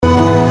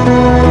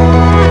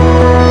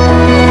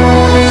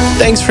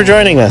Thanks for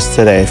joining us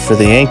today for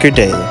the Anchor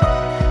Daily.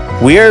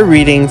 We are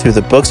reading through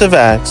the books of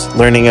Acts,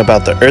 learning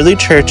about the early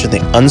church and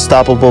the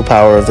unstoppable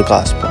power of the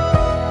gospel.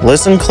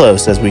 Listen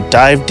close as we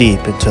dive deep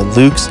into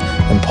Luke's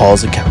and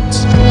Paul's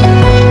accounts.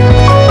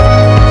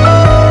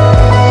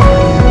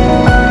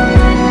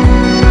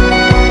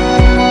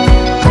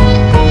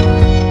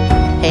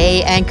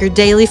 Hey, Anchor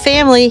Daily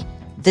family.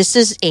 This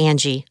is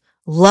Angie,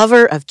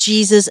 lover of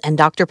Jesus and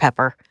Dr.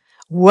 Pepper,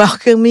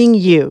 welcoming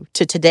you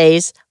to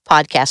today's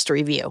podcast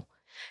review.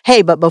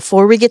 Hey, but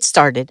before we get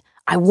started,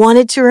 I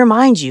wanted to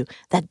remind you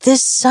that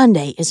this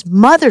Sunday is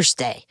Mother's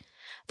Day.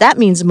 That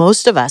means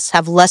most of us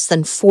have less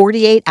than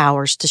 48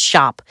 hours to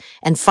shop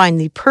and find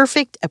the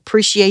perfect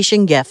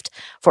appreciation gift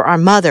for our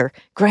mother,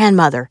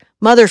 grandmother,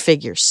 mother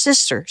figure,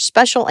 sister,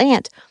 special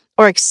aunt,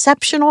 or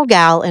exceptional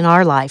gal in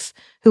our life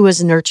who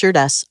has nurtured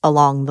us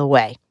along the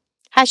way.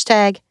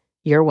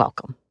 #You're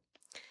welcome.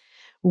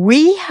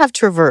 We have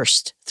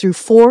traversed through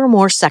 4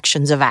 more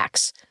sections of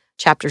Acts,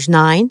 chapters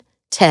 9,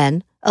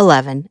 10,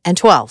 11, and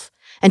 12.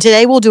 And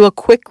today we'll do a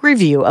quick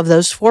review of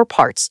those 4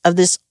 parts of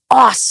this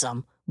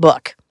awesome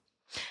book.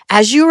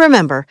 As you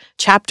remember,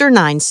 chapter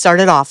 9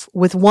 started off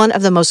with one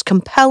of the most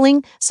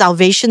compelling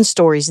salvation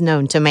stories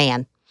known to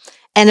man,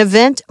 an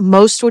event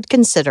most would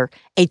consider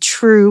a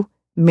true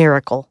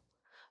miracle,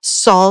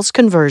 Saul's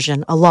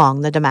conversion along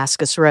the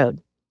Damascus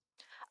Road.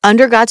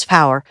 Under God's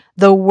power,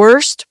 the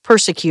worst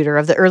persecutor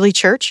of the early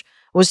church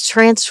was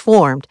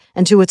transformed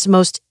into its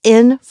most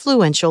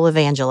influential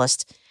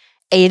evangelist,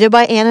 aided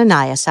by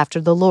Ananias after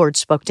the Lord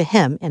spoke to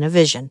him in a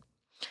vision.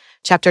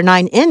 Chapter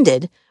 9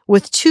 ended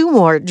with 2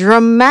 more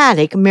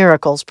dramatic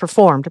miracles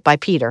performed by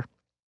Peter,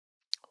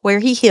 where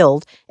he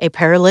healed a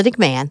paralytic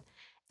man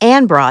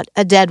and brought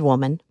a dead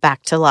woman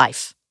back to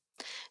life.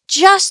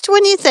 Just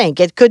when you think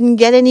it couldn't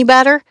get any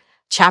better,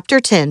 chapter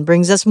 10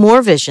 brings us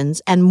more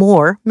visions and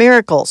more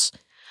miracles.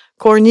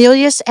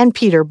 Cornelius and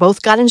Peter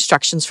both got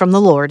instructions from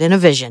the Lord in a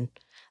vision.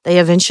 They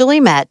eventually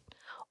met,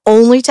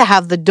 only to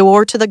have the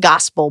door to the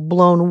gospel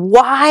blown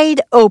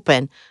wide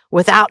open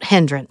without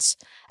hindrance,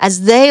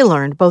 as they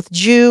learned both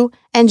Jew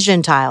and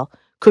Gentile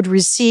could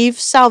receive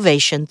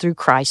salvation through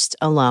Christ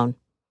alone.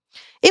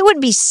 It would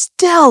be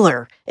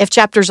stellar if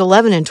chapters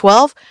 11 and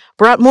 12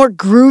 brought more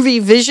groovy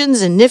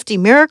visions and nifty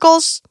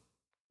miracles.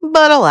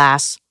 But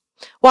alas,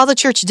 while the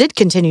church did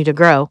continue to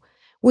grow,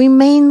 we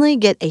mainly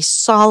get a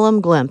solemn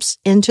glimpse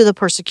into the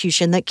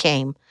persecution that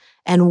came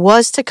and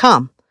was to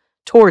come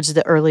towards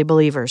the early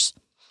believers.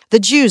 The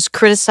Jews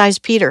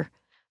criticized Peter.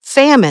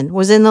 Famine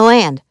was in the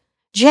land.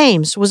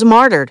 James was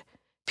martyred.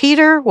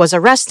 Peter was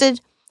arrested,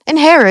 and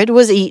Herod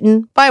was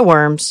eaten by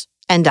worms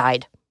and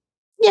died.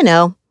 You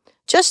know,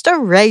 just a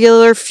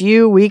regular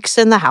few weeks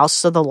in the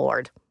house of the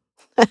Lord.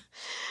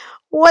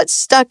 What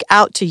stuck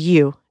out to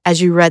you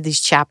as you read these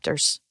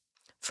chapters?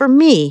 For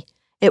me,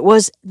 it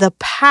was the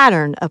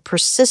pattern of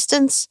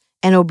persistence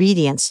and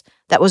obedience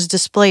that was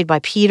displayed by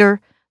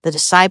Peter, the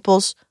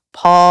disciples,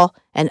 Paul,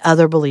 and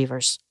other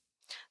believers.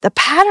 The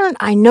pattern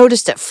I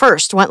noticed at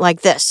first went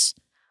like this: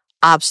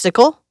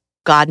 obstacle,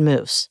 God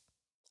moves.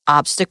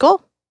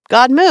 Obstacle,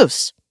 God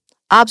moves.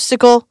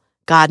 Obstacle,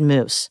 God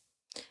moves.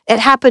 It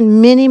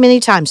happened many, many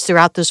times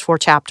throughout those 4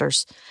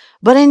 chapters.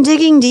 But in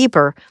digging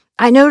deeper,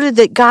 I noted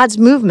that God's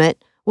movement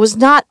was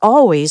not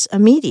always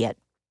immediate.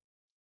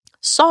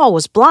 Saul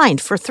was blind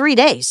for 3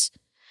 days.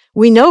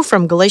 We know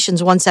from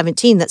Galatians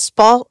 1:17 that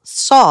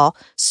Saul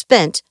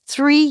spent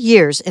 3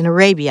 years in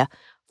Arabia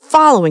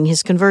following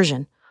his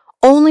conversion,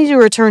 only to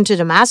return to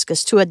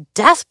Damascus to a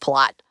death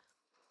plot.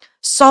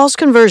 Saul's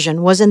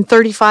conversion was in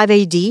 35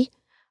 AD,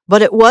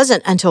 but it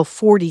wasn't until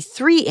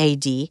 43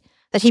 AD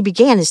that he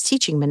began his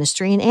teaching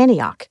ministry in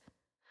Antioch.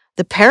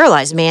 The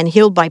paralyzed man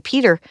healed by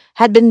Peter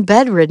had been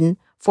bedridden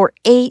for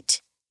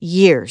 8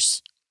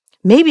 years.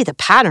 Maybe the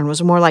pattern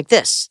was more like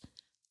this: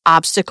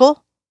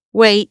 obstacle,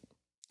 wait,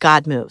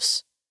 God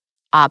moves.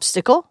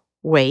 Obstacle,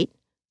 wait,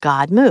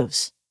 God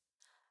moves.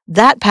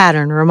 That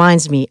pattern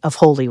reminds me of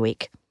Holy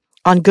Week.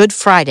 On Good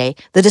Friday,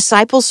 the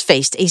disciples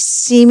faced a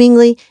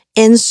seemingly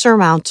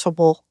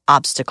insurmountable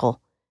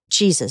obstacle.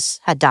 Jesus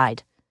had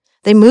died.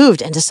 They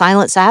moved into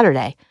Silent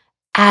Saturday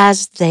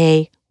as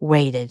they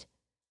waited.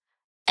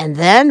 And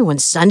then when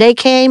Sunday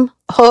came,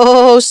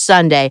 oh,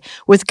 Sunday,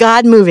 with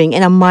God moving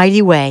in a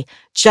mighty way,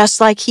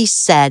 just like he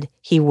said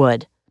he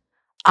would.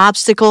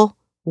 Obstacle,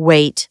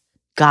 wait,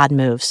 God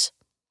moves.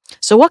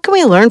 So what can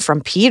we learn from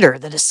Peter,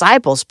 the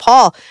disciples,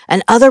 Paul,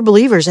 and other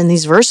believers in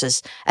these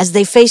verses as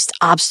they faced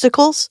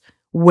obstacles,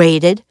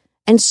 waited,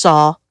 and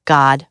saw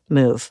God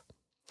move?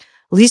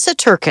 Lisa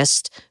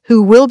Turkist,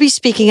 who will be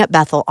speaking at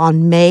Bethel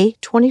on May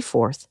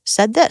 24th,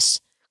 said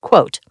this,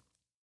 quote,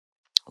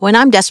 "When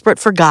I'm desperate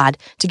for God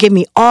to give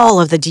me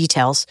all of the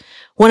details,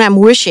 when I'm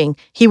wishing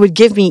he would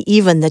give me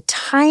even the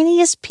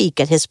tiniest peek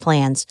at his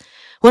plans,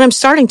 when I'm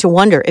starting to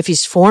wonder if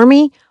he's for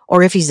me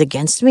or if he's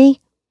against me,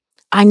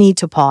 I need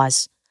to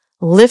pause,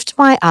 lift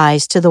my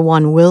eyes to the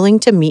one willing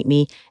to meet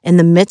me in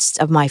the midst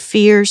of my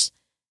fears,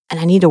 and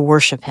I need to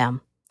worship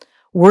him.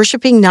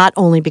 Worshiping not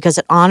only because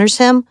it honors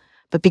him,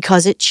 but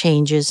because it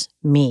changes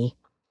me.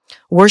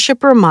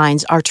 Worship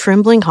reminds our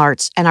trembling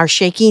hearts and our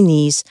shaky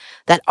knees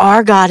that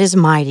our God is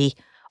mighty,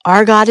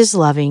 our God is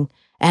loving,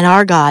 and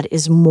our God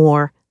is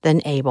more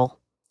than able.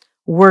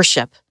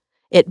 Worship,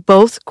 it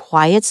both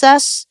quiets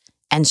us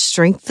and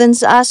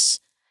strengthens us,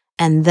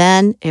 and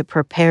then it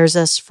prepares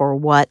us for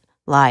what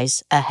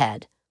lies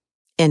ahead.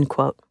 End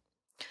quote.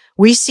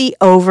 We see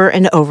over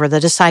and over the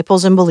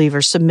disciples and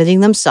believers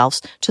submitting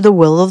themselves to the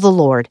will of the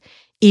Lord,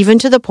 even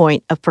to the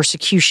point of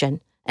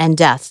persecution and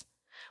death.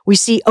 We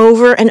see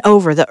over and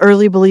over the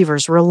early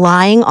believers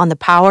relying on the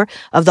power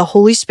of the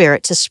Holy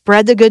Spirit to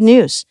spread the good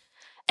news,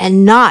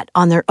 and not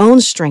on their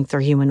own strength or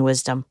human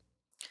wisdom.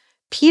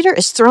 Peter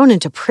is thrown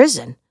into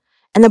prison,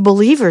 and the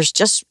believers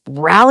just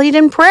rallied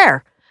in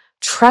prayer,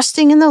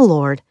 trusting in the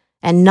Lord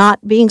and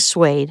not being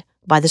swayed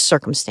by the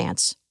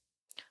circumstance.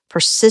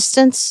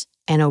 Persistence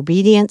and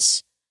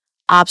obedience,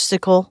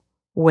 obstacle,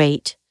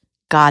 wait,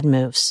 God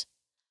moves.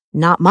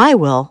 Not my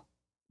will,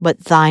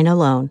 but thine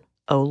alone,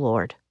 O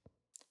Lord.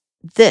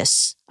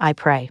 This I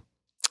pray.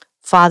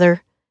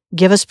 Father,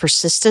 give us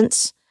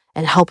persistence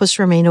and help us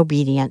remain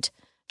obedient,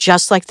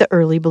 just like the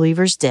early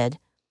believers did,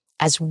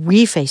 as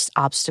we face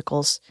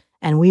obstacles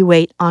and we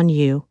wait on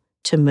you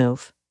to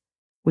move.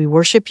 We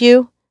worship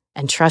you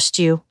and trust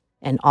you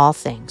in all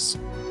things.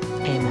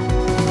 Amen.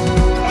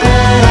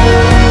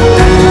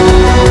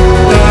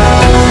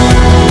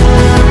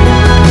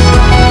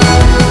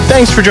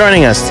 Thanks for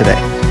joining us today.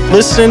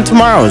 Listen in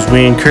tomorrow as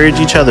we encourage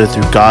each other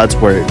through God's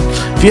Word.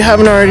 If you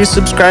haven't already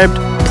subscribed,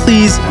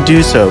 please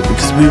do so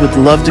because we would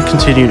love to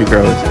continue to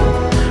grow with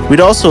you. We'd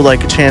also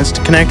like a chance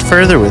to connect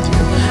further with you.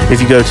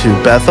 If you go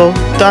to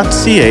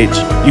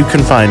bethel.ch, you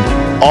can find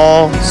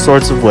all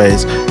sorts of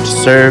ways to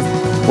serve,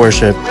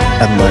 worship,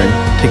 and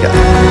learn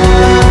together.